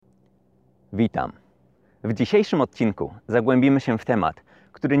Witam. W dzisiejszym odcinku zagłębimy się w temat,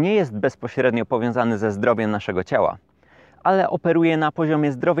 który nie jest bezpośrednio powiązany ze zdrowiem naszego ciała, ale operuje na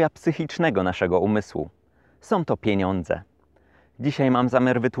poziomie zdrowia psychicznego naszego umysłu. Są to pieniądze. Dzisiaj mam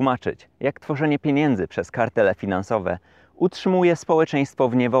zamiar wytłumaczyć, jak tworzenie pieniędzy przez kartele finansowe utrzymuje społeczeństwo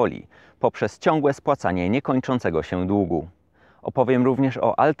w niewoli poprzez ciągłe spłacanie niekończącego się długu. Opowiem również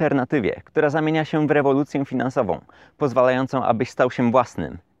o alternatywie, która zamienia się w rewolucję finansową, pozwalającą, abyś stał się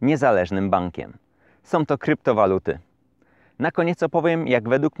własnym, niezależnym bankiem. Są to kryptowaluty. Na koniec opowiem, jak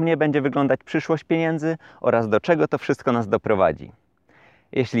według mnie będzie wyglądać przyszłość pieniędzy oraz do czego to wszystko nas doprowadzi.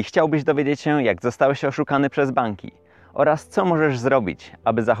 Jeśli chciałbyś dowiedzieć się, jak zostałeś oszukany przez banki oraz co możesz zrobić,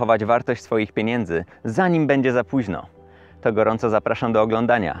 aby zachować wartość swoich pieniędzy, zanim będzie za późno, to gorąco zapraszam do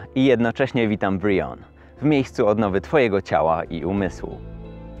oglądania i jednocześnie witam w miejscu odnowy Twojego ciała i umysłu.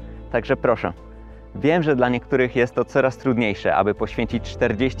 Także proszę, wiem, że dla niektórych jest to coraz trudniejsze, aby poświęcić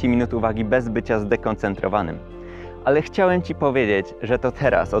 40 minut uwagi bez bycia zdekoncentrowanym. Ale chciałem Ci powiedzieć, że to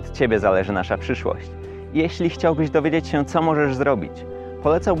teraz od Ciebie zależy nasza przyszłość. I jeśli chciałbyś dowiedzieć się, co możesz zrobić,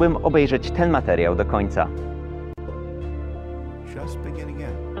 polecałbym obejrzeć ten materiał do końca.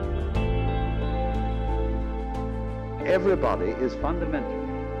 Everybody is fundamentally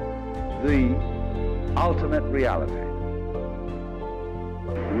the ultimate reality.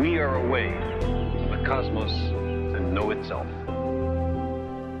 We are a way for the cosmos to know itself.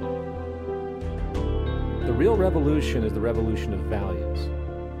 The real revolution is the revolution of values.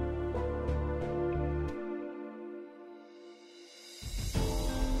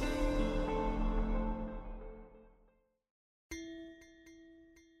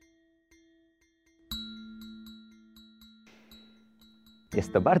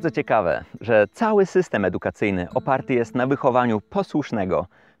 Jest to bardzo ciekawe, że cały system edukacyjny oparty jest na wychowaniu posłusznego,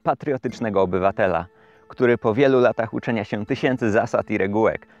 patriotycznego obywatela, który po wielu latach uczenia się tysięcy zasad i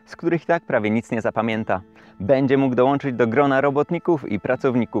regułek, z których i tak prawie nic nie zapamięta, będzie mógł dołączyć do grona robotników i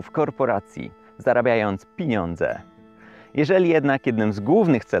pracowników korporacji, zarabiając pieniądze. Jeżeli jednak jednym z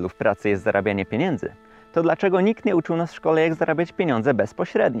głównych celów pracy jest zarabianie pieniędzy, to dlaczego nikt nie uczył nas w szkole, jak zarabiać pieniądze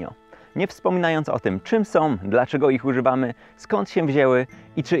bezpośrednio? Nie wspominając o tym, czym są, dlaczego ich używamy, skąd się wzięły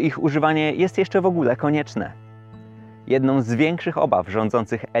i czy ich używanie jest jeszcze w ogóle konieczne. Jedną z większych obaw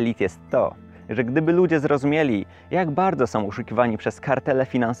rządzących elit jest to, że gdyby ludzie zrozumieli, jak bardzo są oszukiwani przez kartele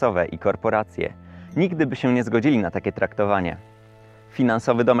finansowe i korporacje, nigdy by się nie zgodzili na takie traktowanie.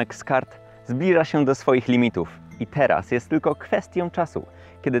 Finansowy domek z kart zbliża się do swoich limitów i teraz jest tylko kwestią czasu,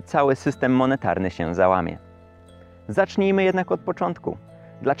 kiedy cały system monetarny się załamie. Zacznijmy jednak od początku.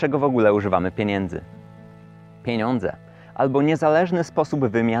 Dlaczego w ogóle używamy pieniędzy? Pieniądze, albo niezależny sposób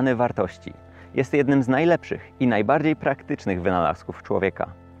wymiany wartości, jest jednym z najlepszych i najbardziej praktycznych wynalazków człowieka.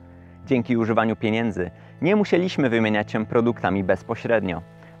 Dzięki używaniu pieniędzy nie musieliśmy wymieniać się produktami bezpośrednio,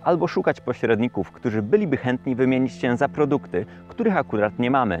 albo szukać pośredników, którzy byliby chętni wymienić się za produkty, których akurat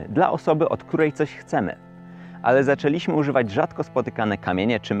nie mamy, dla osoby, od której coś chcemy. Ale zaczęliśmy używać rzadko spotykane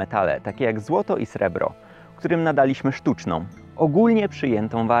kamienie czy metale, takie jak złoto i srebro, którym nadaliśmy sztuczną, ogólnie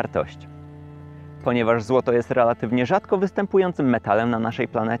przyjętą wartość. Ponieważ złoto jest relatywnie rzadko występującym metalem na naszej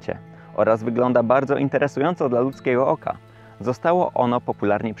planecie oraz wygląda bardzo interesująco dla ludzkiego oka, zostało ono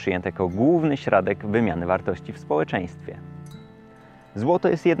popularnie przyjęte jako główny środek wymiany wartości w społeczeństwie. Złoto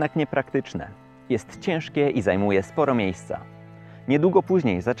jest jednak niepraktyczne, jest ciężkie i zajmuje sporo miejsca. Niedługo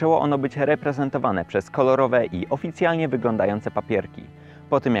później zaczęło ono być reprezentowane przez kolorowe i oficjalnie wyglądające papierki,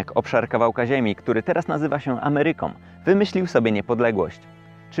 po tym jak obszar kawałka ziemi, który teraz nazywa się Ameryką, wymyślił sobie niepodległość,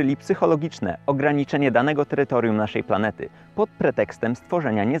 czyli psychologiczne ograniczenie danego terytorium naszej planety pod pretekstem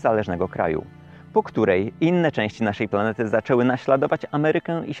stworzenia niezależnego kraju, po której inne części naszej planety zaczęły naśladować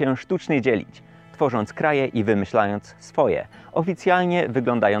Amerykę i się sztucznie dzielić, tworząc kraje i wymyślając swoje, oficjalnie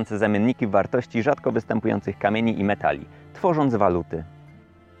wyglądające zamienniki wartości rzadko występujących kamieni i metali, tworząc waluty.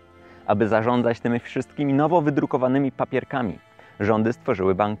 Aby zarządzać tymi wszystkimi nowo wydrukowanymi papierkami, rządy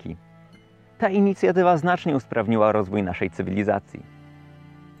stworzyły banki. Ta inicjatywa znacznie usprawniła rozwój naszej cywilizacji.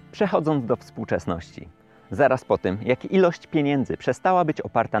 Przechodząc do współczesności, zaraz po tym, jak ilość pieniędzy przestała być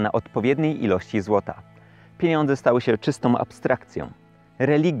oparta na odpowiedniej ilości złota, pieniądze stały się czystą abstrakcją,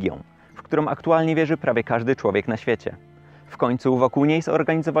 religią, w którą aktualnie wierzy prawie każdy człowiek na świecie. W końcu wokół niej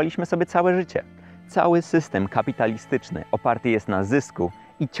zorganizowaliśmy sobie całe życie. Cały system kapitalistyczny oparty jest na zysku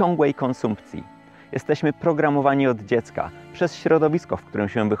i ciągłej konsumpcji. Jesteśmy programowani od dziecka przez środowisko, w którym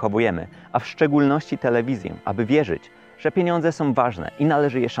się wychowujemy, a w szczególności telewizję, aby wierzyć, że pieniądze są ważne i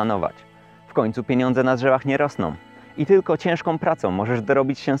należy je szanować. W końcu pieniądze na drzewach nie rosną i tylko ciężką pracą możesz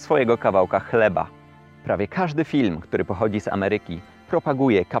dorobić się swojego kawałka chleba. Prawie każdy film, który pochodzi z Ameryki,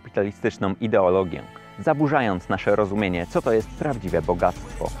 propaguje kapitalistyczną ideologię, zaburzając nasze rozumienie, co to jest prawdziwe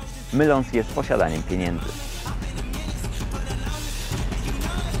bogactwo. myląc je z posiadaniem pieniędzy.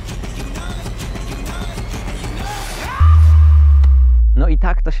 No i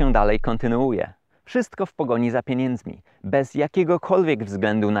tak to się dalej kontynuuje. Wszystko w pogoni za pieniędzmi, bez jakiegokolwiek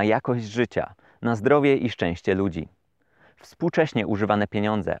względu na jakość życia, na zdrowie i szczęście ludzi. Współcześnie używane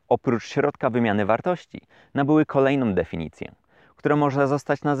pieniądze, oprócz środka wymiany wartości, nabyły kolejną definicję, która może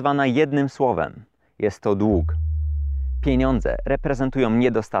zostać nazwana jednym słowem. Jest to dług. Pieniądze reprezentują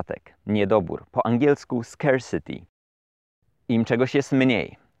niedostatek, niedobór, po angielsku scarcity. Im czegoś jest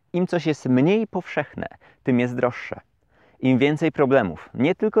mniej, im coś jest mniej powszechne, tym jest droższe. Im więcej problemów,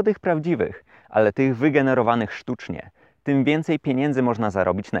 nie tylko tych prawdziwych, ale tych wygenerowanych sztucznie, tym więcej pieniędzy można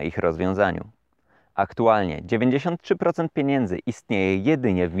zarobić na ich rozwiązaniu. Aktualnie 93% pieniędzy istnieje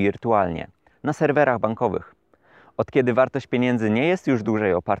jedynie wirtualnie, na serwerach bankowych. Od kiedy wartość pieniędzy nie jest już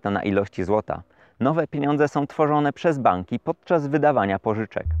dłużej oparta na ilości złota, nowe pieniądze są tworzone przez banki podczas wydawania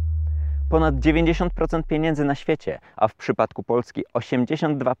pożyczek. Ponad 90% pieniędzy na świecie, a w przypadku Polski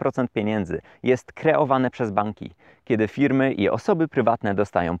 82% pieniędzy jest kreowane przez banki, kiedy firmy i osoby prywatne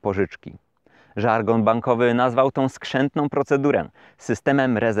dostają pożyczki. Żargon bankowy nazwał tą skrzętną procedurę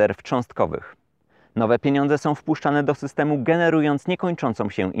systemem rezerw cząstkowych. Nowe pieniądze są wpuszczane do systemu, generując niekończącą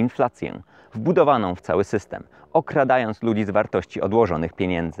się inflację, wbudowaną w cały system, okradając ludzi z wartości odłożonych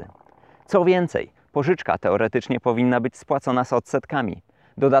pieniędzy. Co więcej, pożyczka teoretycznie powinna być spłacona z odsetkami,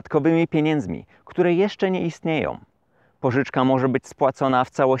 dodatkowymi pieniędzmi, które jeszcze nie istnieją. Pożyczka może być spłacona w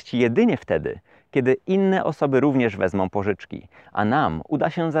całości jedynie wtedy, kiedy inne osoby również wezmą pożyczki, a nam uda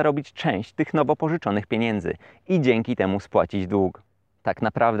się zarobić część tych nowo pożyczonych pieniędzy i dzięki temu spłacić dług. Tak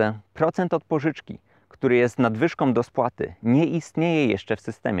naprawdę procent od pożyczki, który jest nadwyżką do spłaty, nie istnieje jeszcze w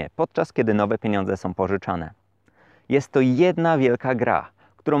systemie, podczas kiedy nowe pieniądze są pożyczane. Jest to jedna wielka gra,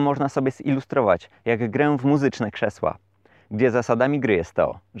 którą można sobie zilustrować jak grę w muzyczne krzesła, gdzie zasadami gry jest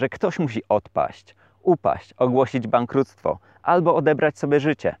to, że ktoś musi odpaść, upaść, ogłosić bankructwo albo odebrać sobie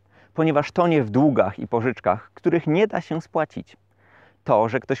życie, ponieważ tonie w długach i pożyczkach, których nie da się spłacić. To,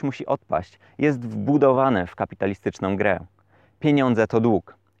 że ktoś musi odpaść, jest wbudowane w kapitalistyczną grę. Pieniądze to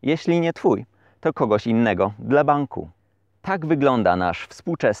dług. Jeśli nie twój, to kogoś innego dla banku. Tak wygląda nasz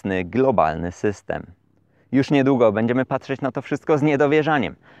współczesny, globalny system. Już niedługo będziemy patrzeć na to wszystko z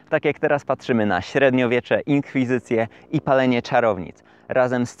niedowierzaniem, tak jak teraz patrzymy na średniowiecze, inkwizycję i palenie czarownic,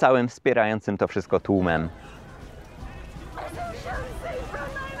 razem z całym wspierającym to wszystko tłumem.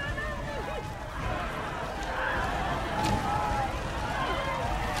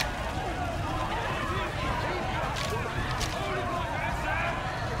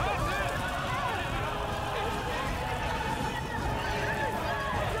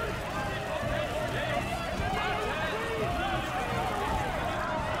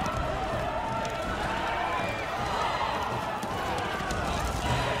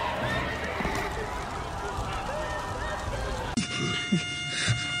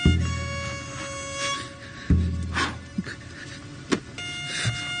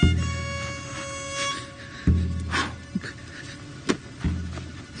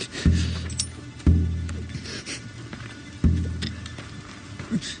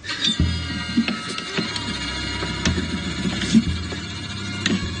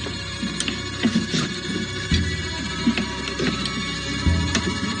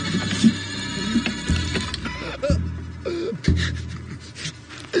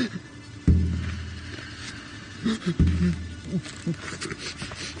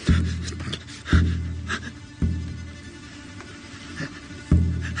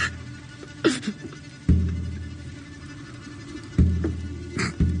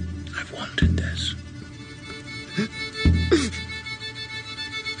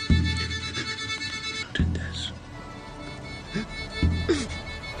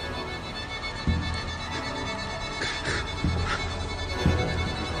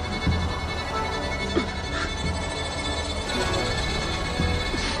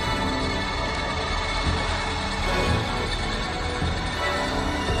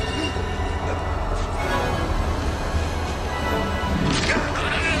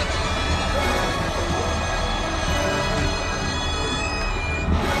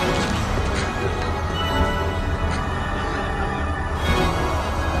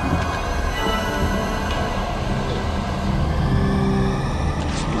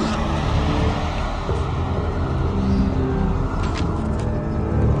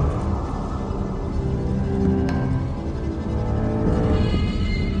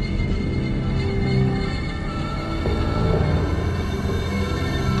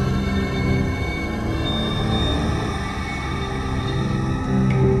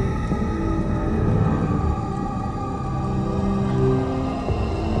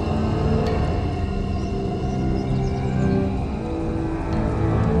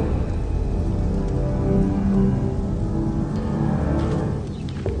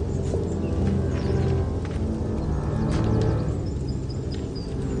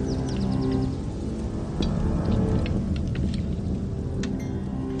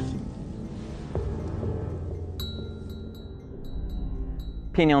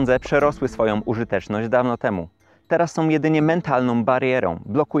 Pieniądze przerosły swoją użyteczność dawno temu. Teraz są jedynie mentalną barierą,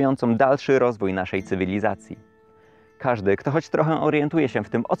 blokującą dalszy rozwój naszej cywilizacji. Każdy, kto choć trochę orientuje się w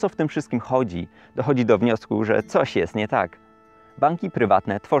tym, o co w tym wszystkim chodzi, dochodzi do wniosku, że coś jest nie tak. Banki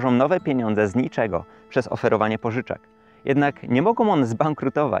prywatne tworzą nowe pieniądze z niczego przez oferowanie pożyczek. Jednak nie mogą one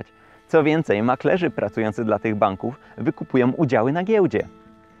zbankrutować. Co więcej, maklerzy pracujący dla tych banków wykupują udziały na giełdzie.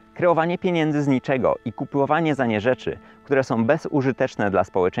 Kreowanie pieniędzy z niczego i kupowanie za nie rzeczy, które są bezużyteczne dla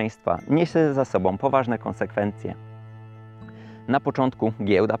społeczeństwa, niesie za sobą poważne konsekwencje. Na początku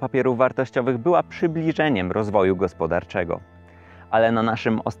giełda papierów wartościowych była przybliżeniem rozwoju gospodarczego. Ale na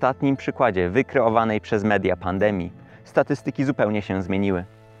naszym ostatnim przykładzie wykreowanej przez media pandemii statystyki zupełnie się zmieniły.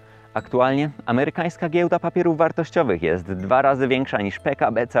 Aktualnie amerykańska giełda papierów wartościowych jest 2 razy większa niż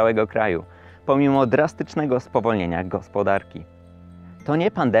PKB całego kraju, pomimo drastycznego spowolnienia gospodarki. To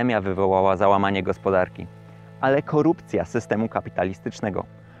nie pandemia wywołała załamanie gospodarki, ale korupcja systemu kapitalistycznego,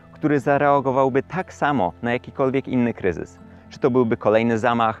 który zareagowałby tak samo na jakikolwiek inny kryzys. Czy to byłby kolejny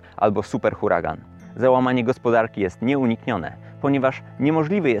zamach albo superhuragan. Załamanie gospodarki jest nieuniknione, ponieważ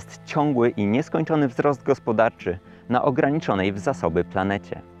niemożliwy jest ciągły i nieskończony wzrost gospodarczy na ograniczonej w zasoby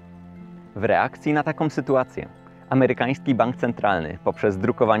planecie. W reakcji na taką sytuację amerykański bank centralny poprzez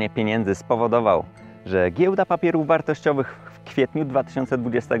drukowanie pieniędzy spowodował, że giełda papierów wartościowych w kwietniu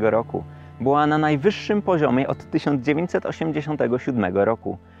 2020 roku była na najwyższym poziomie od 1987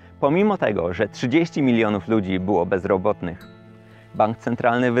 roku, pomimo tego, że 30 milionów ludzi było bezrobotnych. Bank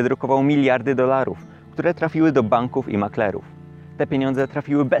centralny wydrukował miliardy dolarów, które trafiły do banków i maklerów. Te pieniądze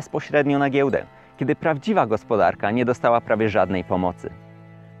trafiły bezpośrednio na giełdę, kiedy prawdziwa gospodarka nie dostała prawie żadnej pomocy.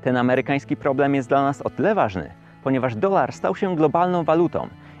 Ten amerykański problem jest dla nas o tyle ważny, ponieważ dolar stał się globalną walutą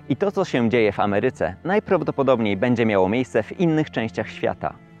i to, co się dzieje w Ameryce, najprawdopodobniej będzie miało miejsce w innych częściach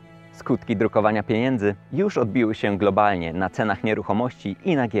świata. Skutki drukowania pieniędzy już odbiły się globalnie na cenach nieruchomości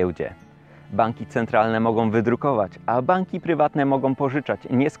i na giełdzie. Banki centralne mogą wydrukować, a banki prywatne mogą pożyczać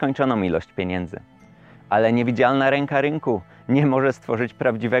nieskończoną ilość pieniędzy. Ale niewidzialna ręka rynku nie może stworzyć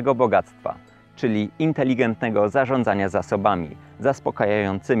prawdziwego bogactwa, czyli inteligentnego zarządzania zasobami,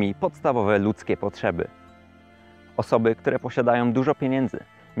 zaspokajającymi podstawowe ludzkie potrzeby. Osoby, które posiadają dużo pieniędzy,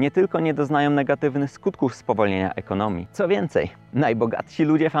 nie tylko nie doznają negatywnych skutków spowolnienia ekonomii. Co więcej, najbogatsi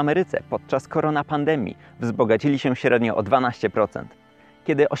ludzie w Ameryce podczas koronapandemii wzbogacili się średnio o 12%,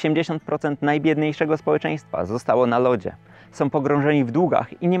 kiedy 80% najbiedniejszego społeczeństwa zostało na lodzie. Są pogrążeni w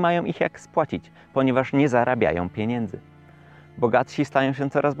długach i nie mają ich jak spłacić, ponieważ nie zarabiają pieniędzy. Bogatsi stają się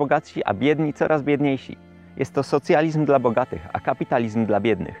coraz bogatsi, a biedni coraz biedniejsi. Jest to socjalizm dla bogatych, a kapitalizm dla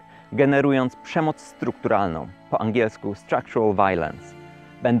biednych, generując przemoc strukturalną, po angielsku structural violence,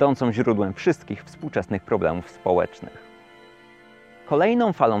 będącą źródłem wszystkich współczesnych problemów społecznych.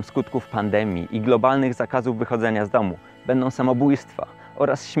 Kolejną falą skutków pandemii i globalnych zakazów wychodzenia z domu będą samobójstwa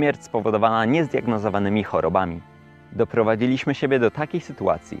oraz śmierć spowodowana niezdiagnozowanymi chorobami. Doprowadziliśmy siebie do takiej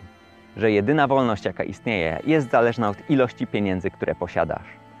sytuacji, że jedyna wolność, jaka istnieje, jest zależna od ilości pieniędzy, które posiadasz.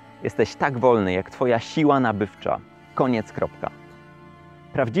 Jesteś tak wolny, jak Twoja siła nabywcza. Koniec, kropka.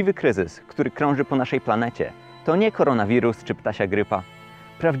 Prawdziwy kryzys, który krąży po naszej planecie, to nie koronawirus czy ptasia grypa.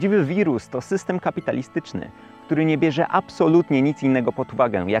 Prawdziwy wirus to system kapitalistyczny, który nie bierze absolutnie nic innego pod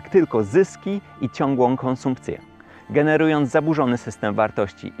uwagę, jak tylko zyski i ciągłą konsumpcję, generując zaburzony system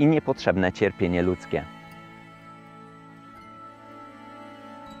wartości i niepotrzebne cierpienie ludzkie.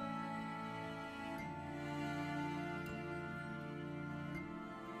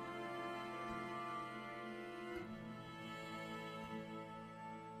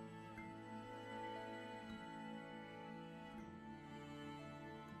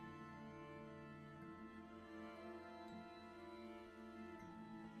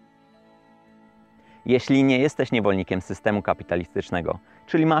 Jeśli nie jesteś niewolnikiem systemu kapitalistycznego,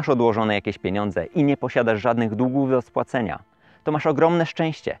 czyli masz odłożone jakieś pieniądze i nie posiadasz żadnych długów do spłacenia, to masz ogromne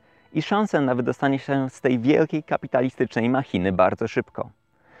szczęście i szansę na wydostanie się z tej wielkiej kapitalistycznej machiny bardzo szybko.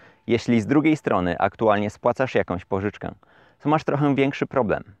 Jeśli z drugiej strony aktualnie spłacasz jakąś pożyczkę, to masz trochę większy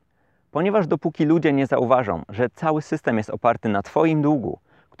problem. Ponieważ dopóki ludzie nie zauważą, że cały system jest oparty na Twoim długu,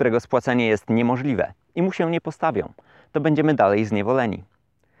 którego spłacenie jest niemożliwe i mu się nie postawią, to będziemy dalej zniewoleni.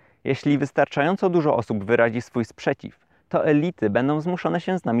 Jeśli wystarczająco dużo osób wyrazi swój sprzeciw, to elity będą zmuszone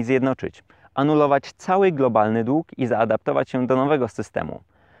się z nami zjednoczyć, anulować cały globalny dług i zaadaptować się do nowego systemu,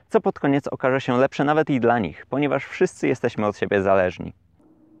 co pod koniec okaże się lepsze nawet i dla nich, ponieważ wszyscy jesteśmy od siebie zależni.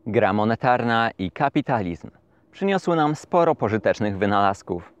 Gra monetarna i kapitalizm przyniosły nam sporo pożytecznych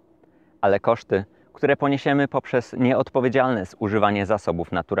wynalazków, ale koszty, które poniesiemy poprzez nieodpowiedzialne zużywanie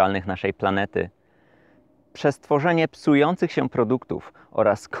zasobów naturalnych naszej planety, przez tworzenie psujących się produktów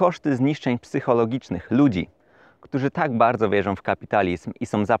oraz koszty zniszczeń psychologicznych ludzi którzy tak bardzo wierzą w kapitalizm i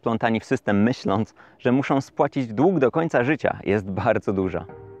są zaplątani w system, myśląc, że muszą spłacić dług do końca życia, jest bardzo duża.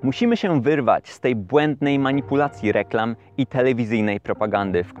 Musimy się wyrwać z tej błędnej manipulacji reklam i telewizyjnej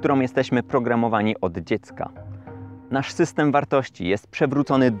propagandy, w którą jesteśmy programowani od dziecka. Nasz system wartości jest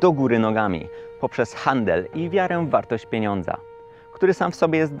przewrócony do góry nogami poprzez handel i wiarę w wartość pieniądza, który sam w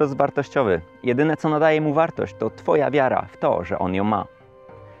sobie jest bezwartościowy. Jedyne, co nadaje mu wartość, to Twoja wiara w to, że on ją ma.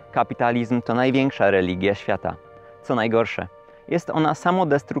 Kapitalizm to największa religia świata. Co najgorsze, jest ona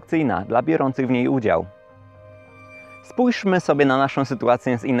samodestrukcyjna dla biorących w niej udział. Spójrzmy sobie na naszą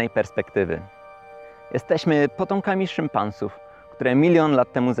sytuację z innej perspektywy. Jesteśmy potomkami szympansów, które 1 000 000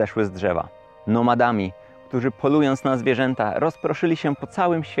 lat temu zeszły z drzewa. Nomadami, którzy polując na zwierzęta rozproszyli się po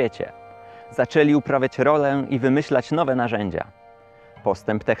całym świecie. Zaczęli uprawiać rolę i wymyślać nowe narzędzia.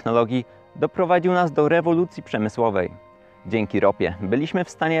 Postęp technologii doprowadził nas do rewolucji przemysłowej. Dzięki ropie byliśmy w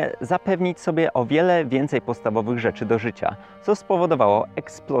stanie zapewnić sobie o wiele więcej podstawowych rzeczy do życia, co spowodowało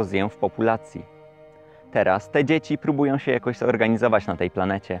eksplozję w populacji. Teraz te dzieci próbują się jakoś zorganizować na tej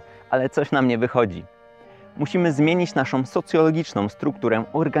planecie, ale coś nam nie wychodzi. Musimy zmienić naszą socjologiczną strukturę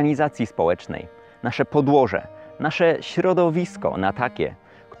organizacji społecznej, nasze podłoże, nasze środowisko na takie,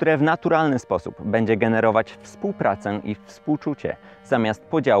 które w naturalny sposób będzie generować współpracę i współczucie zamiast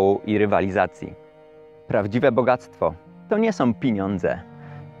podziału i rywalizacji. Prawdziwe bogactwo to nie są pieniądze,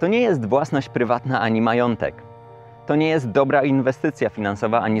 to nie jest własność prywatna ani majątek, to nie jest dobra inwestycja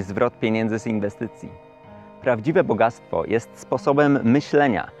finansowa ani zwrot pieniędzy z inwestycji. Prawdziwe bogactwo jest sposobem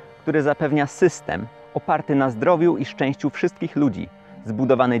myślenia, który zapewnia system oparty na zdrowiu i szczęściu wszystkich ludzi,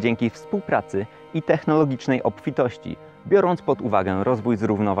 zbudowany dzięki współpracy i technologicznej obfitości, biorąc pod uwagę rozwój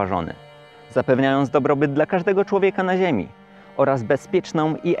zrównoważony, zapewniając dobrobyt dla każdego człowieka na Ziemi oraz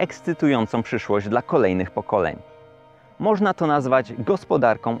bezpieczną i ekscytującą przyszłość dla kolejnych pokoleń. Można to nazwać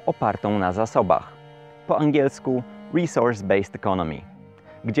gospodarką opartą na zasobach, po angielsku resource-based economy,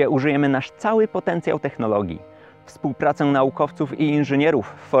 gdzie użyjemy nasz cały potencjał technologii, współpracę naukowców i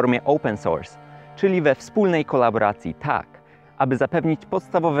inżynierów w formie open source, czyli we wspólnej kolaboracji tak, aby zapewnić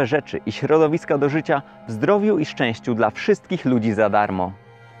podstawowe rzeczy i środowiska do życia w zdrowiu i szczęściu dla wszystkich ludzi za darmo.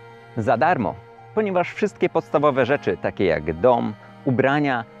 Za darmo, ponieważ wszystkie podstawowe rzeczy, takie jak dom,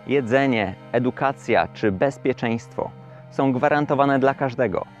 ubrania, jedzenie, edukacja czy bezpieczeństwo, są gwarantowane dla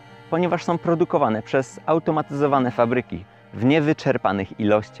każdego, ponieważ są produkowane przez automatyzowane fabryki w niewyczerpanych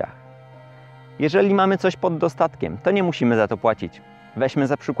ilościach. Jeżeli mamy coś pod dostatkiem, to nie musimy za to płacić. Weźmy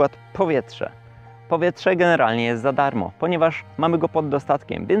za przykład powietrze. Powietrze generalnie jest za darmo, ponieważ mamy go pod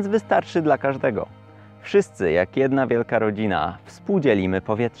dostatkiem, więc wystarczy dla każdego. Wszyscy, jak jedna wielka rodzina, współdzielimy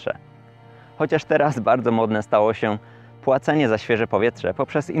powietrze. Chociaż teraz bardzo modne stało się płacenie za świeże powietrze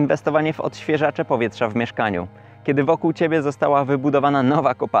poprzez inwestowanie w odświeżacze powietrza w mieszkaniu, kiedy wokół Ciebie została wybudowana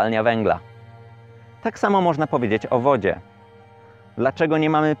nowa kopalnia węgla. Tak samo można powiedzieć o wodzie. Dlaczego nie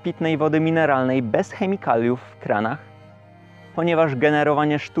mamy pitnej wody mineralnej bez chemikaliów w kranach? Ponieważ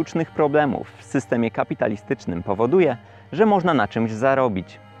generowanie sztucznych problemów w systemie kapitalistycznym powoduje, że można na czymś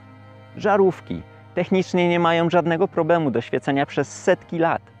zarobić. Żarówki technicznie nie mają żadnego problemu do świecenia przez setki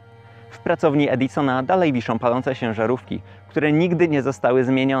lat. W pracowni Edisona dalej wiszą palące się żarówki, które nigdy nie zostały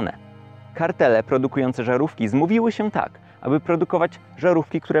zmienione. Kartele produkujące żarówki zmówiły się tak, aby produkować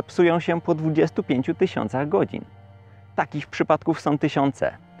żarówki, które psują się po 25 000 godzin. Takich przypadków są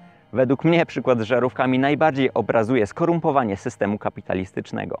tysiące. Według mnie przykład z żarówkami najbardziej obrazuje skorumpowanie systemu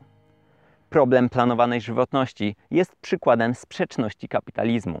kapitalistycznego. Problem planowanej żywotności jest przykładem sprzeczności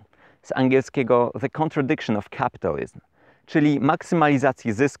kapitalizmu, z angielskiego the contradiction of capitalism, czyli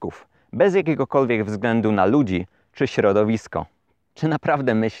maksymalizacji zysków bez jakiegokolwiek względu na ludzi czy środowisko. Czy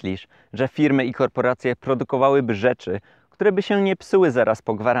naprawdę myślisz, że firmy i korporacje produkowałyby rzeczy, które by się nie psuły zaraz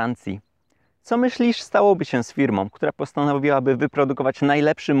po gwarancji? Co myślisz stałoby się z firmą, która postanowiłaby wyprodukować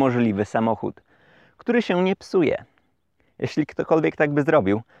najlepszy możliwy samochód, który się nie psuje? Jeśli ktokolwiek tak by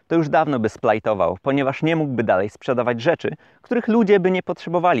zrobił, to już dawno by splajtował, ponieważ nie mógłby dalej sprzedawać rzeczy, których ludzie by nie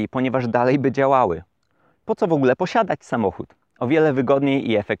potrzebowali, ponieważ dalej by działały. Po co w ogóle posiadać samochód? O wiele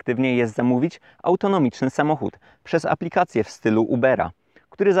wygodniej i efektywniej jest zamówić autonomiczny samochód przez aplikację w stylu Ubera,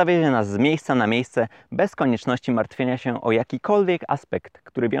 który zawiezie nas z miejsca na miejsce bez konieczności martwienia się o jakikolwiek aspekt,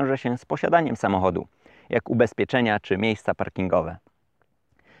 który wiąże się z posiadaniem samochodu, jak ubezpieczenia czy miejsca parkingowe.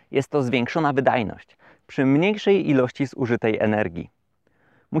 Jest to zwiększona wydajność przy mniejszej ilości zużytej energii.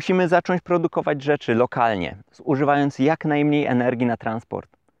 Musimy zacząć produkować rzeczy lokalnie, zużywając jak najmniej energii na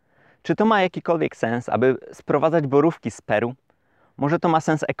transport. Czy to ma jakikolwiek sens, aby sprowadzać borówki z Peru? Może to ma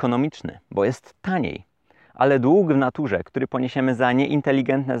sens ekonomiczny, bo jest taniej. Ale dług w naturze, który poniesiemy za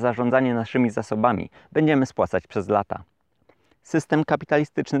nieinteligentne zarządzanie naszymi zasobami, będziemy spłacać przez lata. System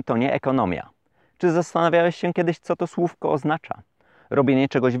kapitalistyczny to nie ekonomia. Czy zastanawiałeś się kiedyś, co to słówko oznacza? Robienie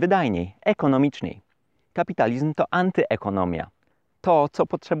czegoś wydajniej, ekonomiczniej. Kapitalizm to antyekonomia. To, co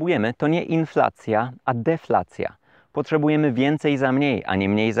potrzebujemy, to nie inflacja, a deflacja. Potrzebujemy więcej za mniej, a nie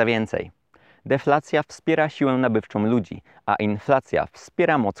mniej za więcej. Deflacja wspiera siłę nabywczą ludzi, a inflacja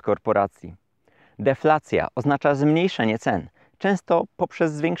wspiera moc korporacji. Deflacja oznacza zmniejszenie cen, często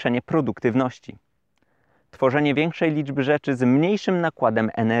poprzez zwiększenie produktywności. Tworzenie większej liczby rzeczy z mniejszym nakładem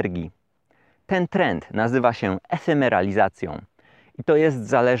energii. Ten trend nazywa się efemeralizacją. I to jest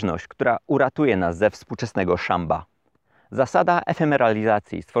zależność, która uratuje nas ze współczesnego szamba. Zasada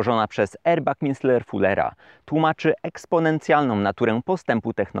efemeralizacji stworzona przez R. Buckminster-Fullera tłumaczy eksponencjalną naturę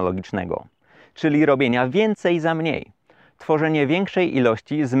postępu technologicznego, czyli robienia więcej za mniej, tworzenie większej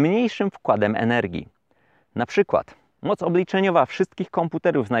ilości z mniejszym wkładem energii. Na przykład moc obliczeniowa wszystkich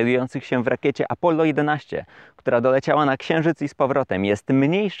komputerów znajdujących się w rakiecie Apollo 11, która doleciała na Księżyc i z powrotem, jest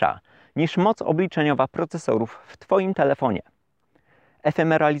mniejsza niż moc obliczeniowa procesorów w Twoim telefonie.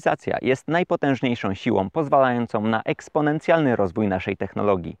 Efemeralizacja jest najpotężniejszą siłą pozwalającą na eksponencjalny rozwój naszej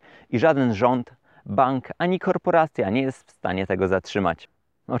technologii i żaden rząd, bank ani korporacja nie jest w stanie tego zatrzymać.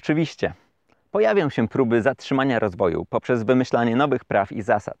 Oczywiście, pojawią się próby zatrzymania rozwoju poprzez wymyślanie nowych praw i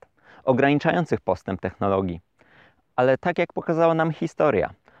zasad, ograniczających postęp technologii. Ale tak jak pokazała nam historia,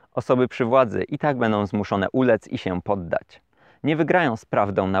 osoby przy władzy i tak będą zmuszone ulec i się poddać. Nie wygrają z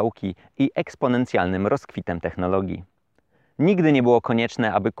prawdą nauki i eksponencjalnym rozkwitem technologii. Nigdy nie było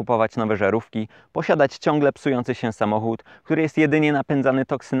konieczne, aby kupować nowe żarówki, posiadać ciągle psujący się samochód, który jest jedynie napędzany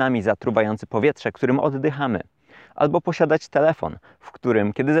toksynami zatruwający powietrze, którym oddychamy, albo posiadać telefon, w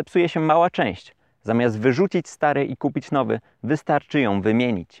którym, kiedy zepsuje się mała część, zamiast wyrzucić stary i kupić nowy, wystarczy ją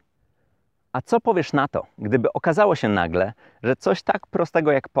wymienić. A co powiesz na to, gdyby okazało się nagle, że coś tak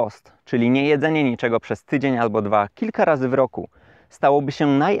prostego jak post, czyli nie jedzenie niczego przez tydzień albo dwa, kilka razy w roku, stałoby się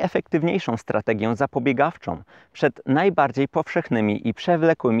najefektywniejszą strategią zapobiegawczą przed najbardziej powszechnymi i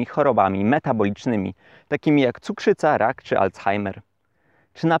przewlekłymi chorobami metabolicznymi, takimi jak cukrzyca, rak czy Alzheimer?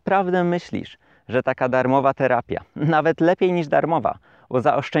 Czy naprawdę myślisz, że taka darmowa terapia, nawet lepiej niż darmowa, bo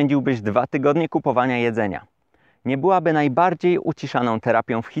zaoszczędziłbyś 2 tygodnie kupowania jedzenia, nie byłaby najbardziej uciszaną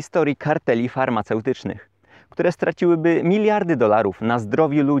terapią w historii karteli farmaceutycznych, które straciłyby miliardy dolarów na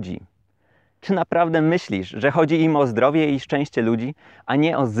zdrowiu ludzi? Czy naprawdę myślisz, że chodzi im o zdrowie i szczęście ludzi, a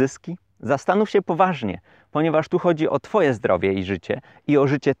nie o zyski? Zastanów się poważnie, ponieważ tu chodzi o Twoje zdrowie i życie i o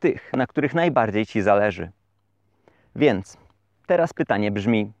życie tych, na których najbardziej Ci zależy. Więc teraz pytanie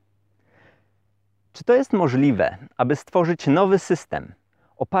brzmi: czy to jest możliwe, aby stworzyć nowy system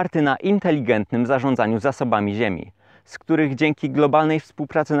oparty na inteligentnym zarządzaniu zasobami Ziemi, z których dzięki globalnej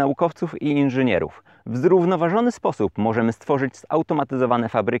współpracy naukowców i inżynierów w zrównoważony sposób możemy stworzyć zautomatyzowane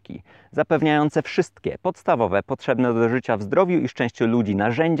fabryki, zapewniające wszystkie podstawowe, potrzebne do życia w zdrowiu i szczęściu ludzi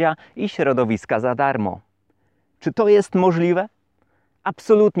narzędzia i środowiska za darmo? Czy to jest możliwe?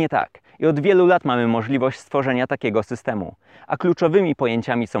 Absolutnie tak. I od wielu lat mamy możliwość stworzenia takiego systemu, a kluczowymi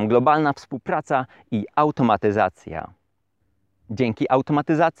pojęciami są globalna współpraca i automatyzacja. Dzięki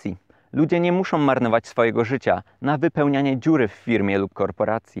automatyzacji ludzie nie muszą marnować swojego życia na wypełnianie dziury w firmie lub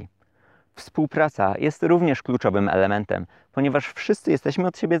korporacji. Współpraca jest również kluczowym elementem, ponieważ wszyscy jesteśmy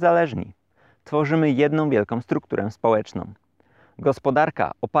od siebie zależni. Tworzymy jedną wielką strukturę społeczną.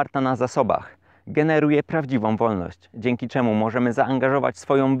 Gospodarka oparta na zasobach generuje prawdziwą wolność, dzięki czemu możemy zaangażować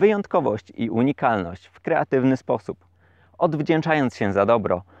swoją wyjątkowość i unikalność w kreatywny sposób, odwdzięczając się za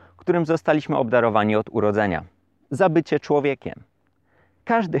dobro, którym zostaliśmy obdarowani od urodzenia, za bycie człowiekiem.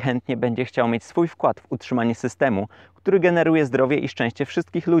 Każdy chętnie będzie chciał mieć swój wkład w utrzymanie systemu, który generuje zdrowie i szczęście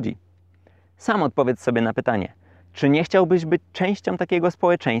wszystkich ludzi. Sam odpowiedz sobie na pytanie, czy nie chciałbyś być częścią takiego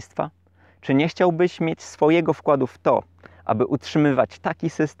społeczeństwa? Czy nie chciałbyś mieć swojego wkładu w to, aby utrzymywać taki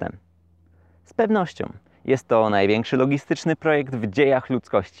system? Z pewnością jest to największy logistyczny projekt w dziejach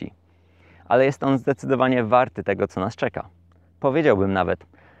ludzkości, ale jest on zdecydowanie warty tego, co nas czeka. Powiedziałbym nawet,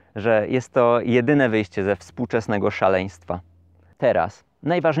 że jest to jedyne wyjście ze współczesnego szaleństwa. Teraz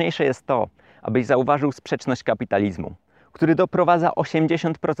najważniejsze jest to, abyś zauważył sprzeczność kapitalizmu, który doprowadza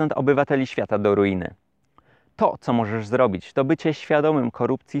 80% obywateli świata do ruiny. To, co możesz zrobić, to bycie świadomym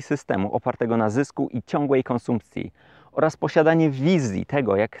korupcji systemu opartego na zysku i ciągłej konsumpcji oraz posiadanie wizji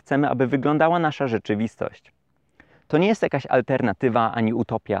tego, jak chcemy, aby wyglądała nasza rzeczywistość. To nie jest jakaś alternatywa ani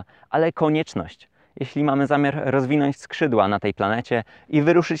utopia, ale konieczność, jeśli mamy zamiar rozwinąć skrzydła na tej planecie i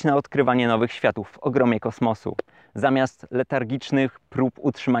wyruszyć na odkrywanie nowych światów w ogromie kosmosu, zamiast letargicznych prób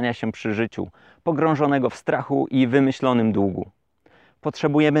utrzymania się przy życiu, pogrążonego w strachu i wymyślonym długu.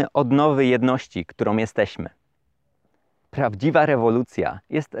 Potrzebujemy odnowy jedności, którą jesteśmy. Prawdziwa rewolucja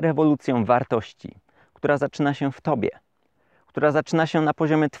jest rewolucją wartości, która zaczyna się w Tobie, która zaczyna się na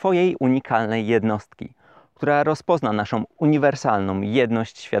poziomie Twojej unikalnej jednostki, która rozpozna naszą uniwersalną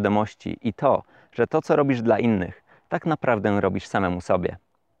jedność świadomości i to, że to, co robisz dla innych, tak naprawdę robisz samemu sobie.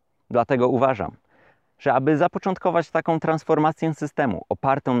 Dlatego uważam, że aby zapoczątkować taką transformację systemu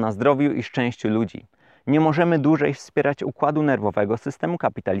opartą na zdrowiu i szczęściu ludzi, nie możemy dłużej wspierać układu nerwowego systemu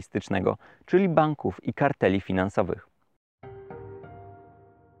kapitalistycznego, czyli banków i karteli finansowych.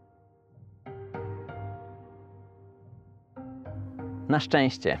 Na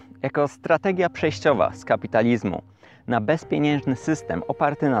szczęście, jako strategia przejściowa z kapitalizmu na bezpieniężny system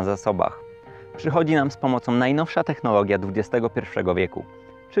oparty na zasobach, przychodzi nam z pomocą najnowsza technologia XXI wieku,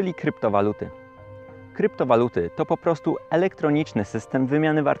 czyli kryptowaluty. Kryptowaluty to po prostu elektroniczny system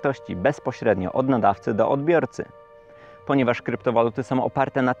wymiany wartości bezpośrednio od nadawcy do odbiorcy. Ponieważ kryptowaluty są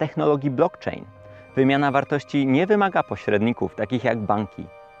oparte na technologii blockchain, wymiana wartości nie wymaga pośredników takich jak banki.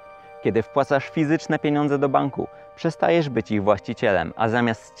 Kiedy wpłacasz fizyczne pieniądze do banku, przestajesz być ich właścicielem, a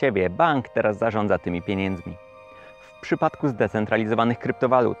zamiast Ciebie bank teraz zarządza tymi pieniędzmi. W przypadku zdecentralizowanych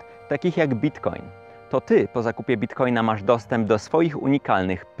kryptowalut, takich jak Bitcoin, to Ty po zakupie Bitcoina masz dostęp do swoich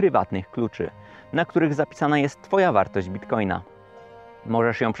unikalnych, prywatnych kluczy, na których zapisana jest Twoja wartość Bitcoina.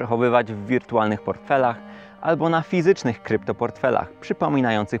 Możesz ją przechowywać w wirtualnych portfelach albo na fizycznych kryptoportfelach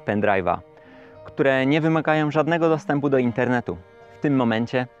przypominających pendrive'a, które nie wymagają żadnego dostępu do internetu. W tym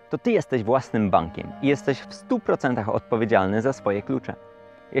momencie to Ty jesteś własnym bankiem i jesteś w 100% odpowiedzialny za swoje klucze.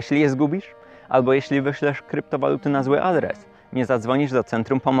 Jeśli je zgubisz, albo jeśli wyślesz kryptowaluty na zły adres, nie zadzwonisz do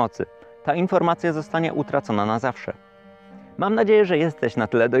centrum pomocy, ta informacja zostanie utracona na zawsze. Mam nadzieję, że jesteś na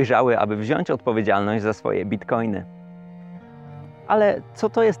tyle dojrzały, aby wziąć odpowiedzialność za swoje bitcoiny. Ale co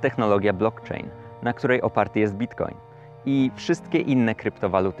to jest technologia blockchain, na której oparty jest Bitcoin i wszystkie inne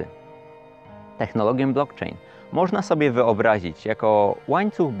kryptowaluty? Technologię blockchain można sobie wyobrazić jako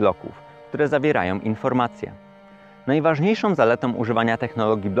łańcuch bloków, które zawierają informacje. Najważniejszą zaletą używania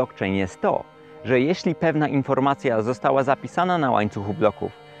technologii blockchain jest to, że jeśli pewna informacja została zapisana na łańcuchu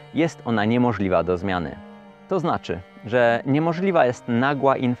bloków, jest ona niemożliwa do zmiany. To znaczy, że niemożliwa jest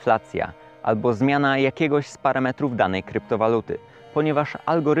nagła inflacja albo zmiana jakiegoś z parametrów danej kryptowaluty, ponieważ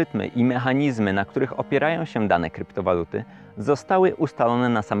algorytmy i mechanizmy, na których opierają się dane kryptowaluty, zostały ustalone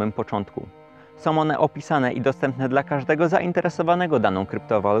na samym początku. Są one opisane i dostępne dla każdego zainteresowanego daną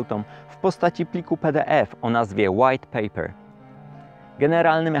kryptowalutą w postaci pliku PDF o nazwie White Paper.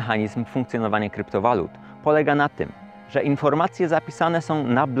 Generalny mechanizm funkcjonowania kryptowalut polega na tym, że informacje zapisane są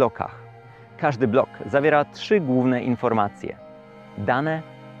na blokach. Każdy blok zawiera 3 główne informacje: dane,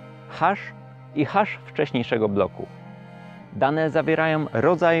 hash i hash wcześniejszego bloku. Dane zawierają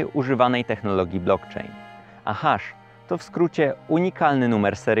rodzaj używanej technologii blockchain, a hash to w skrócie unikalny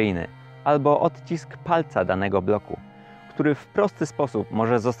numer seryjny albo odcisk palca danego bloku, który w prosty sposób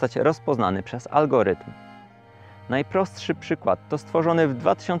może zostać rozpoznany przez algorytm. Najprostszy przykład to stworzony w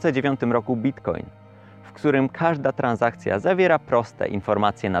 2009 roku Bitcoin, w którym każda transakcja zawiera proste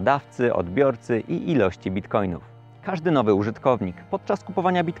informacje nadawcy, odbiorcy i ilości bitcoinów. Każdy nowy użytkownik podczas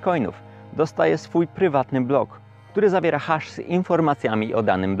kupowania bitcoinów dostaje swój prywatny blok, który zawiera hash z informacjami o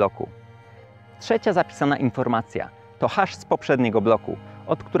danym bloku. Trzecia zapisana informacja to hash z poprzedniego bloku,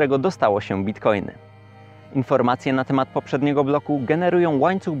 od którego dostało się bitcoiny. Informacje na temat poprzedniego bloku generują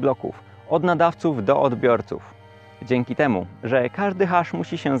łańcuch bloków od nadawców do odbiorców. Dzięki temu, że każdy hash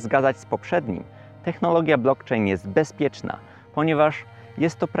musi się zgadzać z poprzednim, technologia blockchain jest bezpieczna, ponieważ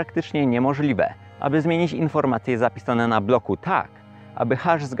jest to praktycznie niemożliwe, aby zmienić informacje zapisane na bloku tak, aby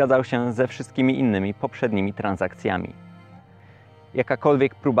hash zgadzał się ze wszystkimi innymi poprzednimi transakcjami.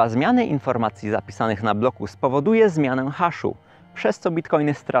 Jakakolwiek próba zmiany informacji zapisanych na bloku spowoduje zmianę haszu, przez co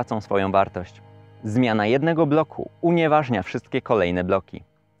bitcoiny stracą swoją wartość. Zmiana jednego bloku unieważnia wszystkie kolejne bloki.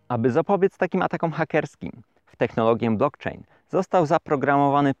 Aby zapobiec takim atakom hakerskim, w technologię blockchain został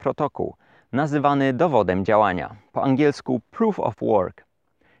zaprogramowany protokół nazywany dowodem działania, po angielsku Proof of Work.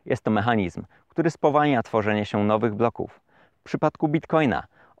 Jest to mechanizm, który spowalnia tworzenie się nowych bloków. W przypadku Bitcoina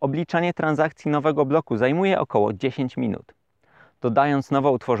obliczanie transakcji nowego bloku zajmuje około 10 minut, dodając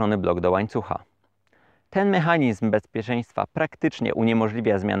nowo utworzony blok do łańcucha. Ten mechanizm bezpieczeństwa praktycznie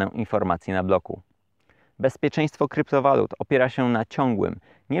uniemożliwia zmianę informacji na bloku. Bezpieczeństwo kryptowalut opiera się na ciągłym,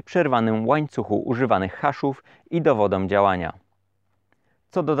 nieprzerwanym łańcuchu używanych haszów i dowodom działania.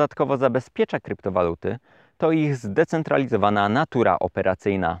 Co dodatkowo zabezpiecza kryptowaluty, to ich zdecentralizowana natura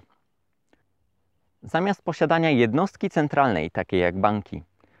operacyjna. Zamiast posiadania jednostki centralnej, takiej jak banki,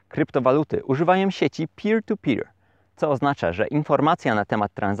 kryptowaluty używają sieci peer-to-peer, co oznacza, że informacja na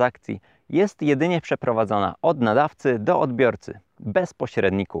temat transakcji jest jedynie przeprowadzona od nadawcy do odbiorcy, bez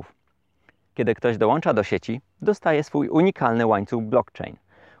pośredników. Kiedy ktoś dołącza do sieci, dostaje swój unikalny łańcuch blockchain,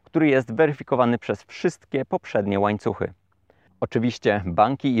 który jest weryfikowany przez wszystkie poprzednie łańcuchy. Oczywiście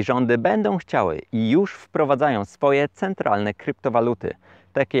banki i rządy będą chciały i już wprowadzają swoje centralne kryptowaluty,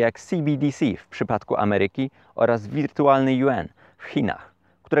 takie jak CBDC w przypadku Ameryki oraz wirtualny yuan w Chinach,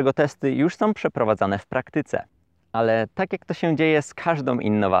 którego testy już są przeprowadzane w praktyce. Ale tak jak to się dzieje z każdą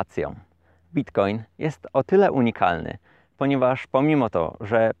innowacją, Bitcoin jest o tyle unikalny, ponieważ pomimo to,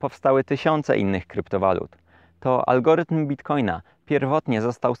 że powstały tysiące innych kryptowalut, to algorytm Bitcoina pierwotnie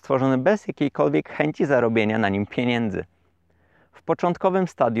został stworzony bez jakiejkolwiek chęci zarobienia na nim pieniędzy. W początkowym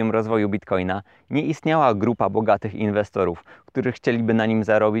stadium rozwoju Bitcoina nie istniała grupa bogatych inwestorów, którzy chcieliby na nim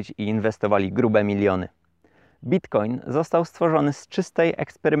zarobić i inwestowali grube miliony. Bitcoin został stworzony z czystej,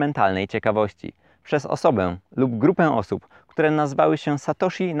 eksperymentalnej ciekawości przez osobę lub grupę osób, które nazwały się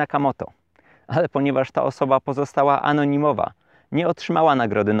Satoshi Nakamoto. Ale ponieważ ta osoba pozostała anonimowa, nie otrzymała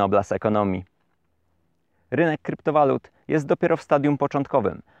Nagrody Nobla z ekonomii. Rynek kryptowalut jest dopiero w stadium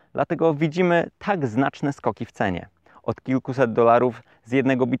początkowym, dlatego widzimy tak znaczne skoki w cenie. Od kilkuset dolarów z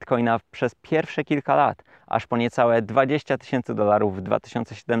jednego bitcoina przez pierwsze kilka lat, aż po niecałe 20 tysięcy dolarów w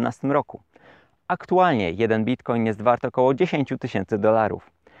 2017 roku. Aktualnie jeden bitcoin jest wart około 10 tysięcy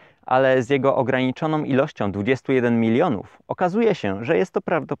dolarów. Ale z jego ograniczoną ilością 21 milionów okazuje się, że jest to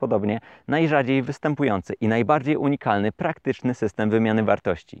prawdopodobnie najrzadziej występujący i najbardziej unikalny praktyczny system wymiany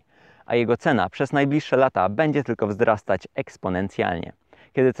wartości, a jego cena przez najbliższe lata będzie tylko wzrastać eksponencjalnie,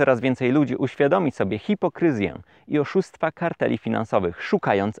 kiedy coraz więcej ludzi uświadomi sobie hipokryzję i oszustwa karteli finansowych,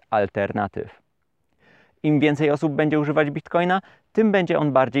 szukając alternatyw. Im więcej osób będzie używać bitcoina, tym będzie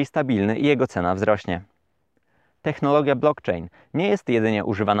on bardziej stabilny i jego cena wzrośnie. Technologia blockchain nie jest jedynie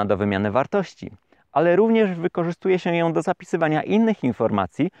używana do wymiany wartości, ale również wykorzystuje się ją do zapisywania innych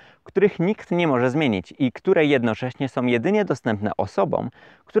informacji, których nikt nie może zmienić i które jednocześnie są jedynie dostępne osobom,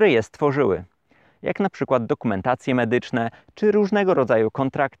 które je stworzyły, jak na przykład dokumentacje medyczne czy różnego rodzaju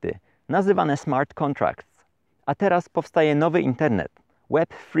kontrakty, nazywane smart contracts. A teraz powstaje nowy internet, Web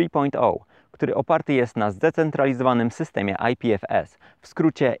 3.0, który oparty jest na zdecentralizowanym systemie IPFS, w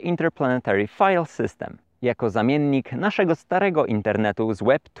skrócie Interplanetary File System, jako zamiennik naszego starego internetu z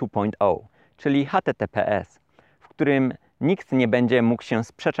Web 2.0, czyli HTTPS, w którym nikt nie będzie mógł się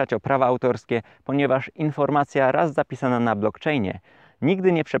sprzeczać o prawa autorskie, ponieważ informacja raz zapisana na blockchainie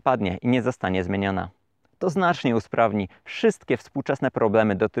nigdy nie przepadnie i nie zostanie zmieniona. To znacznie usprawni wszystkie współczesne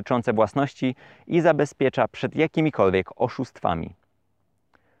problemy dotyczące własności i zabezpiecza przed jakimikolwiek oszustwami.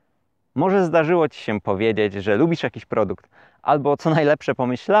 Może zdarzyło Ci się powiedzieć, że lubisz jakiś produkt, albo co najlepsze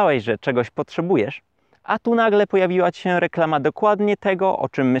pomyślałeś, że czegoś potrzebujesz, a tu nagle pojawiła Ci się reklama dokładnie tego, o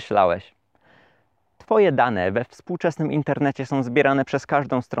czym myślałeś. Twoje dane we współczesnym internecie są zbierane przez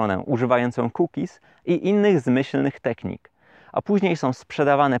każdą stronę, używającą cookies i innych zmyślnych technik, a później są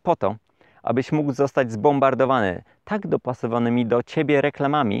sprzedawane po to, abyś mógł zostać zbombardowany tak dopasowanymi do Ciebie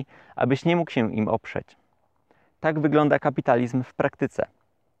reklamami, abyś nie mógł się im oprzeć. Tak wygląda kapitalizm w praktyce.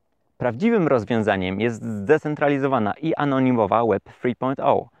 Prawdziwym rozwiązaniem jest zdecentralizowana i anonimowa Web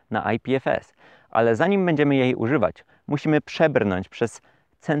 3.0 na IPFS, ale zanim będziemy jej używać, musimy przebrnąć przez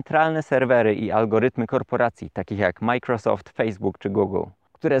centralne serwery i algorytmy korporacji, takich jak Microsoft, Facebook czy Google,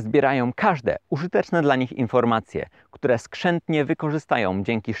 które zbierają każde użyteczne dla nich informacje, które skrzętnie wykorzystają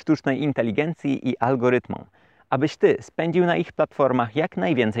dzięki sztucznej inteligencji i algorytmom, abyś Ty spędził na ich platformach jak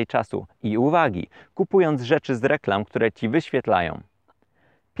najwięcej czasu i uwagi, kupując rzeczy z reklam, które Ci wyświetlają.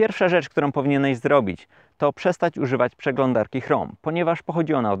 Pierwsza rzecz, którą powinieneś zrobić, to przestać używać przeglądarki Chrome, ponieważ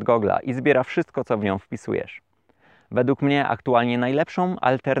pochodzi ona od Google'a i zbiera wszystko, co w nią wpisujesz. Według mnie aktualnie najlepszą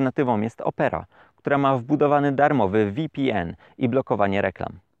alternatywą jest Opera, która ma wbudowany darmowy VPN i blokowanie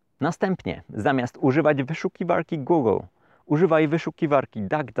reklam. Następnie, zamiast używać wyszukiwarki Google, używaj wyszukiwarki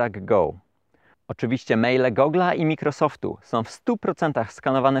DuckDuckGo. Oczywiście maile Google'a i Microsoftu są w 100%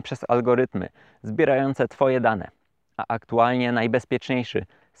 skanowane przez algorytmy zbierające Twoje dane, a aktualnie najbezpieczniejszy,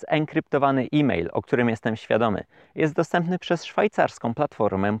 zenkryptowany e-mail, o którym jestem świadomy, jest dostępny przez szwajcarską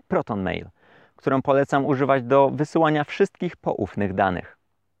platformę ProtonMail, którą polecam używać do wysyłania wszystkich poufnych danych.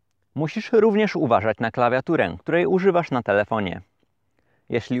 Musisz również uważać na klawiaturę, której używasz na telefonie.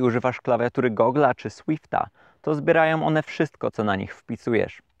 Jeśli używasz klawiatury Google'a czy Swifta, to zbierają one wszystko, co na nich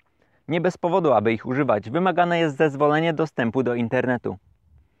wpisujesz. Nie bez powodu, aby ich używać, wymagane jest zezwolenie dostępu do internetu.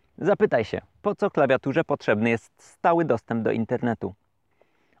 Zapytaj się, po co klawiaturze potrzebny jest stały dostęp do internetu.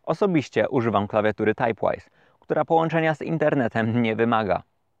 Osobiście używam klawiatury Typewise, która połączenia z internetem nie wymaga.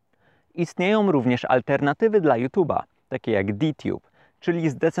 Istnieją również alternatywy dla YouTube'a, takie jak DTube, czyli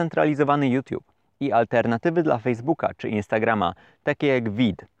zdecentralizowany YouTube, i alternatywy dla Facebooka czy Instagrama, takie jak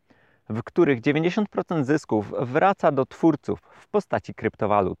Vid, w których 90% zysków wraca do twórców w postaci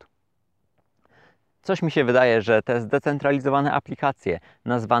kryptowalut. Coś mi się wydaje, że te zdecentralizowane aplikacje,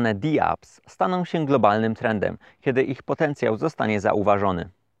 nazwane D-apps, staną się globalnym trendem, kiedy ich potencjał zostanie zauważony.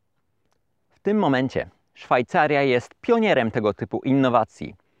 W tym momencie Szwajcaria jest pionierem tego typu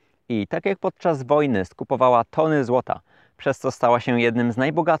innowacji i tak jak podczas wojny skupowała tony złota, przez co stała się jednym z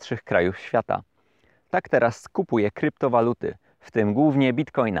najbogatszych krajów świata, tak teraz skupuje kryptowaluty, w tym głównie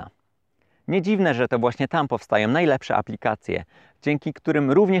bitcoina. Nie dziwne, że to właśnie tam powstają najlepsze aplikacje, dzięki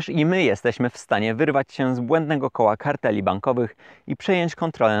którym również i my jesteśmy w stanie wyrwać się z błędnego koła karteli bankowych i przejąć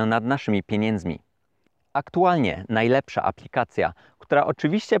kontrolę nad naszymi pieniędzmi. Aktualnie najlepsza aplikacja, która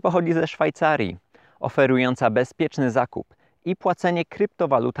oczywiście pochodzi ze Szwajcarii, oferująca bezpieczny zakup i płacenie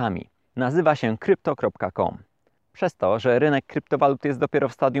kryptowalutami, nazywa się crypto.com. Przez to, że rynek kryptowalut jest dopiero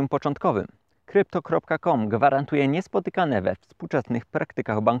w stadium początkowym, Crypto.com gwarantuje niespotykane we współczesnych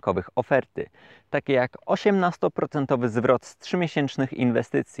praktykach bankowych oferty, takie jak 18% zwrot z 3-miesięcznych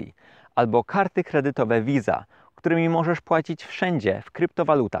inwestycji albo karty kredytowe Visa, którymi możesz płacić wszędzie w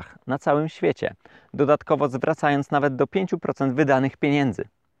kryptowalutach na całym świecie, dodatkowo zwracając nawet do 5% wydanych pieniędzy.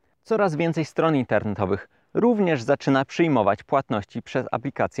 Coraz więcej stron internetowych również zaczyna przyjmować płatności przez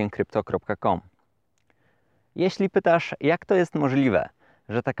aplikację Crypto.com. Jeśli pytasz, jak to jest możliwe,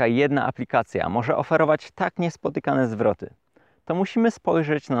 że taka jedna aplikacja może oferować tak niespotykane zwroty, to musimy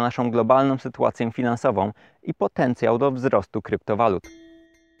spojrzeć na naszą globalną sytuację finansową i potencjał do wzrostu kryptowalut.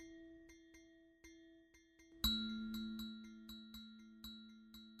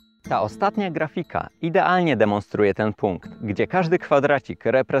 Ta ostatnia grafika idealnie demonstruje ten punkt, gdzie każdy kwadracik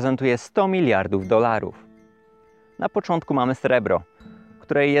reprezentuje 100 miliardów dolarów. Na początku mamy srebro,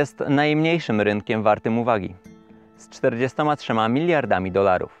 które jest najmniejszym rynkiem wartym uwagi, z 43 miliardami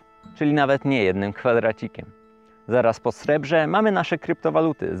dolarów, czyli nawet nie jednym kwadracikiem. Zaraz po srebrze mamy nasze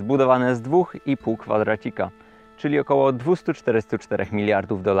kryptowaluty zbudowane z 2,5 kwadracika, czyli około 244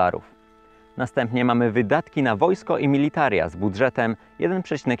 miliardów dolarów. Następnie mamy wydatki na wojsko i militaria z budżetem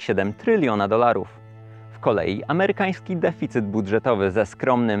 1,7 tryliona dolarów. W kolei amerykański deficyt budżetowy ze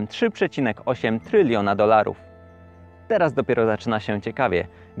skromnym 3,8 tryliona dolarów. Teraz dopiero zaczyna się ciekawie,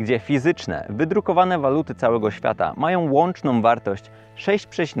 gdzie fizyczne, wydrukowane waluty całego świata mają łączną wartość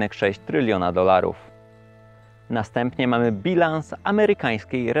 6,6 tryliona dolarów. Następnie mamy bilans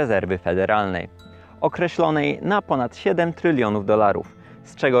amerykańskiej rezerwy federalnej, określonej na ponad 7 trylionów dolarów,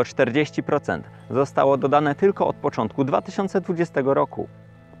 z czego 40% zostało dodane tylko od początku 2020 roku.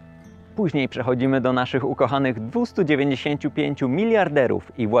 Później przechodzimy do naszych ukochanych 295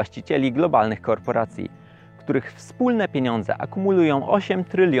 miliarderów i właścicieli globalnych korporacji, których wspólne pieniądze akumulują 8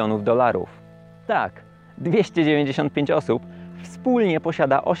 trylionów dolarów. Tak, 295 osób wspólnie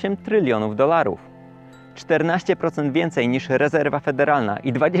posiada 8 trylionów dolarów. 14% więcej niż rezerwa federalna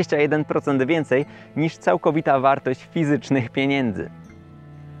i 21% więcej niż całkowita wartość fizycznych pieniędzy.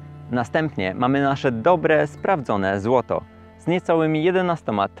 Następnie mamy nasze dobre, sprawdzone złoto z niecałymi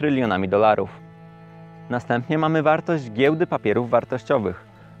 11 trylionami dolarów. Następnie mamy wartość giełdy papierów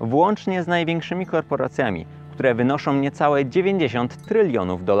wartościowych, włącznie z największymi korporacjami, które wynoszą niecałe 90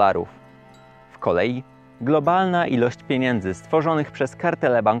 trylionów dolarów. W kolei globalna ilość pieniędzy stworzonych przez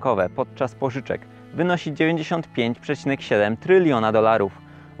kartele bankowe podczas pożyczek wynosi 95,7 tryliona dolarów,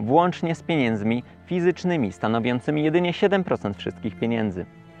 włącznie z pieniędzmi fizycznymi stanowiącymi jedynie 7% wszystkich pieniędzy,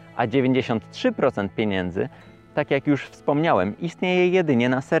 a 93% pieniędzy, tak jak już wspomniałem, istnieje jedynie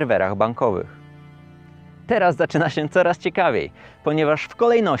na serwerach bankowych. Teraz zaczyna się coraz ciekawiej, ponieważ w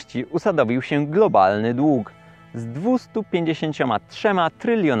kolejności usadowił się globalny dług z 253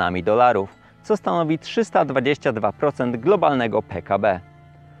 trylionami dolarów, co stanowi 322% globalnego PKB.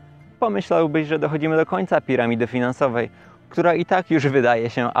 Pomyślałbyś, że dochodzimy do końca piramidy finansowej, która i tak już wydaje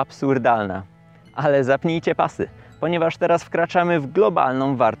się absurdalna. Ale zapnijcie pasy, ponieważ teraz wkraczamy w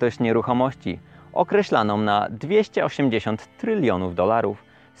globalną wartość nieruchomości, określaną na 280 trylionów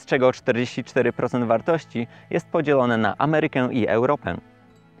dolarów, z czego 44% wartości jest podzielone na Amerykę i Europę.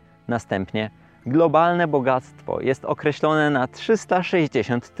 Następnie globalne bogactwo jest określone na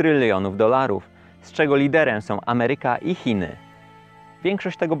 360 trylionów dolarów, z czego liderem są Ameryka i Chiny.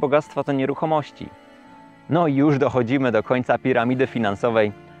 Większość tego bogactwa to nieruchomości. No i już dochodzimy do końca piramidy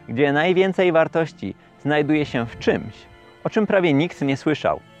finansowej, gdzie najwięcej wartości znajduje się w czymś, o czym prawie nikt nie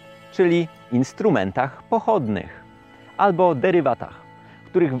słyszał, czyli instrumentach pochodnych albo derywatach,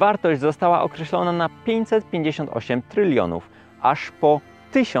 których wartość została określona na 558 trylionów, aż po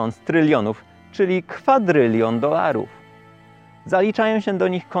 1000 trylionów, czyli kwadrylion dolarów. Zaliczają się do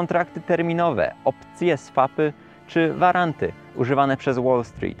nich kontrakty terminowe, opcje, swapy czy waranty używane przez Wall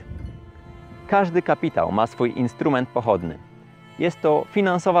Street. Każdy kapitał ma swój instrument pochodny. Jest to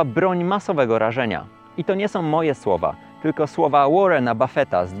finansowa broń masowego rażenia. I to nie są moje słowa, tylko słowa Warrena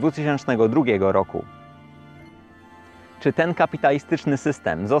Buffetta z 2002 roku. Czy ten kapitalistyczny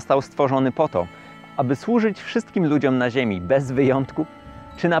system został stworzony po to, aby służyć wszystkim ludziom na Ziemi bez wyjątku?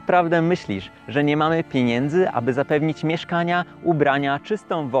 Czy naprawdę myślisz, że nie mamy pieniędzy, aby zapewnić mieszkania, ubrania,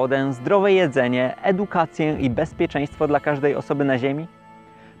 czystą wodę, zdrowe jedzenie, edukację i bezpieczeństwo dla każdej osoby na Ziemi?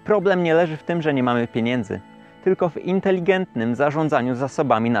 Problem nie leży w tym, że nie mamy pieniędzy, tylko w inteligentnym zarządzaniu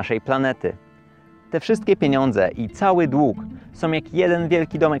zasobami naszej planety. Te wszystkie pieniądze i cały dług są jak jeden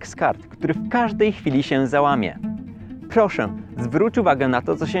wielki domek z kart, który w każdej chwili się załamie. Proszę, zwróć uwagę na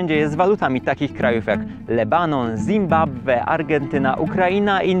to, co się dzieje z walutami takich krajów jak Lebanon, Zimbabwe, Argentyna,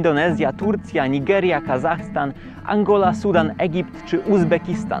 Ukraina, Indonezja, Turcja, Nigeria, Kazachstan, Angola, Sudan, Egipt czy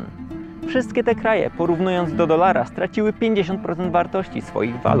Uzbekistan. Wszystkie te kraje, porównując do dolara, straciły 50% wartości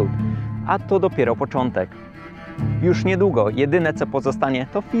swoich walut, a to dopiero początek. Już niedługo jedyne co pozostanie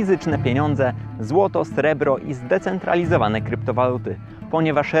to fizyczne pieniądze, złoto, srebro i zdecentralizowane kryptowaluty,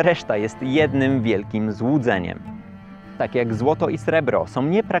 ponieważ reszta jest jednym wielkim złudzeniem. Tak jak złoto i srebro są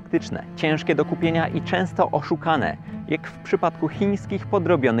niepraktyczne, ciężkie do kupienia i często oszukane, jak w przypadku chińskich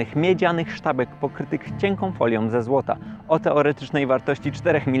podrobionych miedzianych sztabek pokrytych cienką folią ze złota o teoretycznej wartości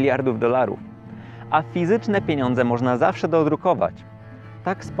 4 miliardów dolarów. A fizyczne pieniądze można zawsze dodrukować.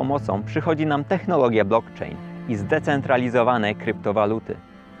 Tak z pomocą przychodzi nam technologia blockchain i zdecentralizowane kryptowaluty.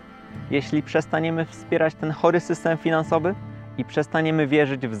 Jeśli przestaniemy wspierać ten chory system finansowy i przestaniemy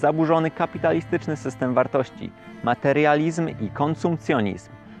wierzyć w zaburzony kapitalistyczny system wartości, materializm i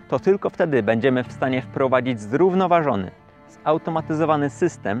konsumpcjonizm, to tylko wtedy będziemy w stanie wprowadzić zrównoważony, zautomatyzowany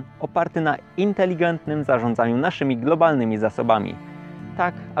system oparty na inteligentnym zarządzaniu naszymi globalnymi zasobami,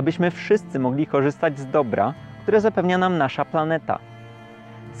 tak abyśmy wszyscy mogli korzystać z dobra, które zapewnia nam nasza planeta.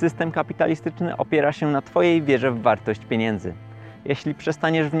 System kapitalistyczny opiera się na Twojej wierze w wartość pieniędzy. Jeśli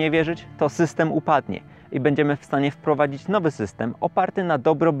przestaniesz w nie wierzyć, to system upadnie i będziemy w stanie wprowadzić nowy system oparty na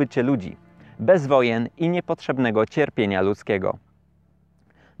dobrobycie ludzi, bez wojen i niepotrzebnego cierpienia ludzkiego.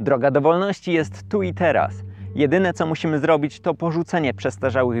 Droga do wolności jest tu i teraz. Jedyne co musimy zrobić to porzucenie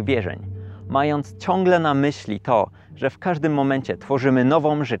przestarzałych wierzeń, mając ciągle na myśli to, że w każdym momencie tworzymy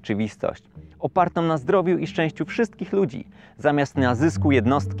nową rzeczywistość, opartą na zdrowiu i szczęściu wszystkich ludzi, zamiast na zysku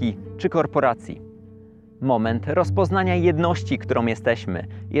jednostki czy korporacji. Moment rozpoznania jedności, którą jesteśmy,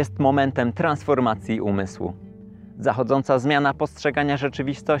 jest momentem transformacji umysłu. Zachodząca zmiana postrzegania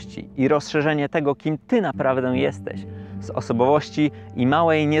rzeczywistości i rozszerzenie tego, kim Ty naprawdę jesteś, z osobowości i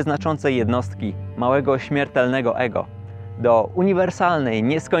małej, nieznaczącej jednostki, małego, śmiertelnego ego, do uniwersalnej,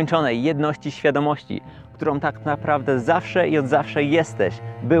 nieskończonej jedności świadomości, którą tak naprawdę zawsze i od zawsze jesteś,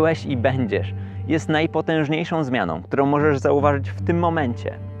 byłeś i będziesz, jest najpotężniejszą zmianą, którą możesz zauważyć w tym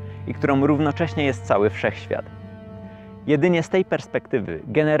momencie i którą równocześnie jest cały wszechświat. Jedynie z tej perspektywy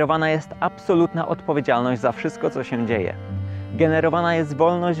generowana jest absolutna odpowiedzialność za wszystko, co się dzieje. Generowana jest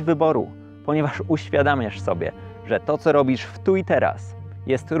wolność wyboru, ponieważ uświadamiasz sobie, że to, co robisz w tu i teraz,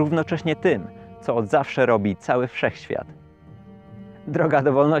 jest równocześnie tym, co od zawsze robi cały wszechświat. Droga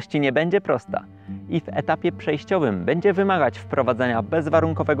do wolności nie będzie prosta i w etapie przejściowym będzie wymagać wprowadzenia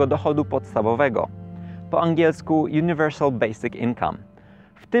bezwarunkowego dochodu podstawowego, po angielsku Universal Basic Income.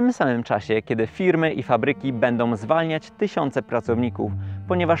 W tym samym czasie, kiedy firmy i fabryki będą zwalniać tysiące pracowników,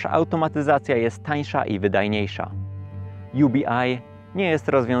 ponieważ automatyzacja jest tańsza i wydajniejsza. UBI nie jest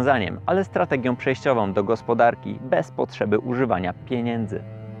rozwiązaniem, ale strategią przejściową do gospodarki bez potrzeby używania pieniędzy.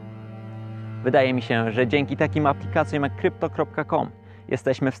 Wydaje mi się, że dzięki takim aplikacjom jak crypto.com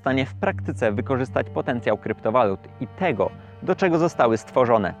jesteśmy w stanie w praktyce wykorzystać potencjał kryptowalut i tego, do czego zostały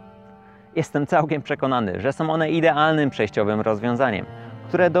stworzone. Jestem całkiem przekonany, że są one idealnym przejściowym rozwiązaniem,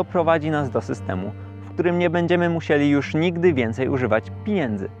 które doprowadzi nas do systemu, w którym nie będziemy musieli już nigdy więcej używać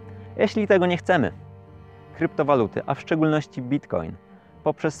pieniędzy, jeśli tego nie chcemy. Kryptowaluty, a w szczególności Bitcoin,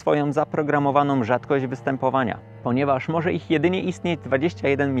 poprzez swoją zaprogramowaną rzadkość występowania, ponieważ może ich jedynie istnieć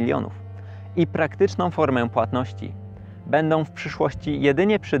 21 milionów, i praktyczną formę płatności, będą w przyszłości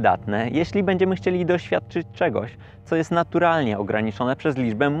jedynie przydatne, jeśli będziemy chcieli doświadczyć czegoś, co jest naturalnie ograniczone przez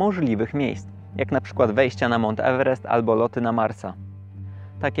liczbę możliwych miejsc, jak na przykład wejścia na Mount Everest albo loty na Marsa.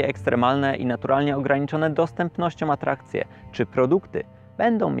 Takie ekstremalne i naturalnie ograniczone dostępnością atrakcje czy produkty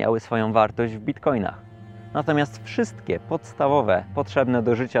będą miały swoją wartość w bitcoinach. Natomiast wszystkie podstawowe, potrzebne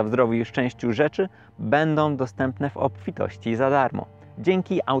do życia w zdrowiu i szczęściu rzeczy będą dostępne w obfitości za darmo,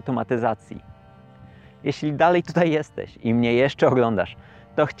 dzięki automatyzacji. Jeśli dalej tutaj jesteś i mnie jeszcze oglądasz,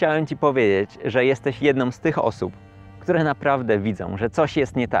 to chciałem Ci powiedzieć, że jesteś jedną z tych osób, które naprawdę widzą, że coś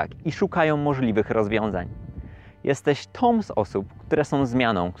jest nie tak i szukają możliwych rozwiązań. Jesteś tą z osób, które są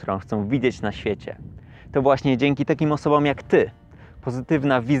zmianą, którą chcą widzieć na świecie. To właśnie dzięki takim osobom jak Ty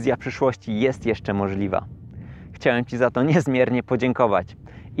pozytywna wizja przyszłości jest jeszcze możliwa. Chciałem Ci za to niezmiernie podziękować.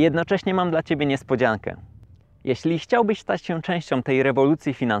 I jednocześnie mam dla Ciebie niespodziankę. Jeśli chciałbyś stać się częścią tej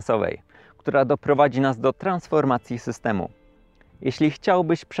rewolucji finansowej, która doprowadzi nas do transformacji systemu, jeśli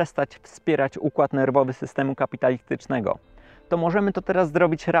chciałbyś przestać wspierać układ nerwowy systemu kapitalistycznego, to możemy to teraz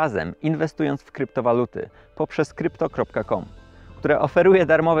zrobić razem, inwestując w kryptowaluty poprzez crypto.com, które oferuje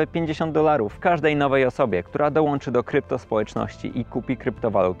darmowe $50 każdej nowej osobie, która dołączy do kryptospołeczności i kupi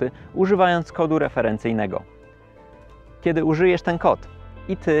kryptowaluty, używając kodu referencyjnego. Kiedy użyjesz ten kod,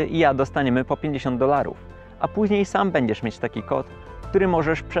 i Ty, i ja dostaniemy po $50, a później sam będziesz mieć taki kod, który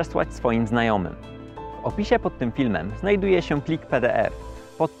możesz przesłać swoim znajomym. W opisie pod tym filmem znajduje się plik PDF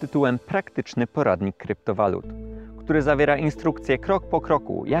pod tytułem Praktyczny poradnik kryptowalut, który zawiera instrukcję krok po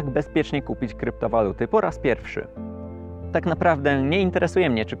kroku, jak bezpiecznie kupić kryptowaluty po raz pierwszy. Tak naprawdę nie interesuje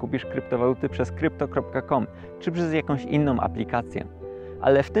mnie, czy kupisz kryptowaluty przez crypto.com, czy przez jakąś inną aplikację.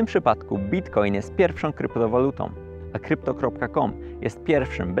 Ale w tym przypadku Bitcoin jest pierwszą kryptowalutą, a crypto.com jest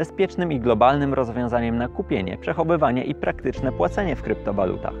pierwszym bezpiecznym i globalnym rozwiązaniem na kupienie, przechowywanie i praktyczne płacenie w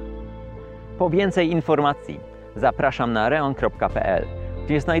kryptowalutach. Po więcej informacji zapraszam na reon.pl,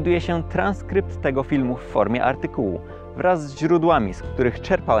 gdzie znajduje się transkrypt tego filmu w formie artykułu wraz z źródłami, z których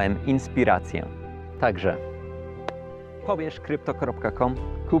czerpałem inspirację. Także pobierz crypto.com,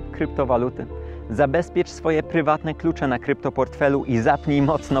 kup kryptowaluty, zabezpiecz swoje prywatne klucze na kryptoportfelu i zapnij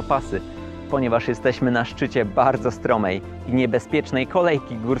mocno pasy, ponieważ jesteśmy na szczycie bardzo stromej i niebezpiecznej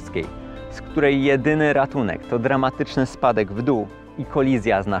kolejki górskiej, z której jedyny ratunek to dramatyczny spadek w dół i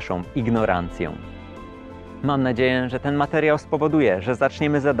kolizja z naszą ignorancją. Mam nadzieję, że ten materiał spowoduje, że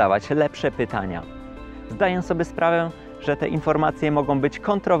zaczniemy zadawać lepsze pytania. Zdaję sobie sprawę, że te informacje mogą być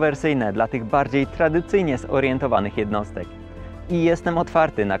kontrowersyjne dla tych bardziej tradycyjnie zorientowanych jednostek i jestem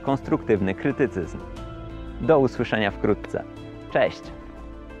otwarty na konstruktywny krytycyzm. Do usłyszenia wkrótce. Cześć!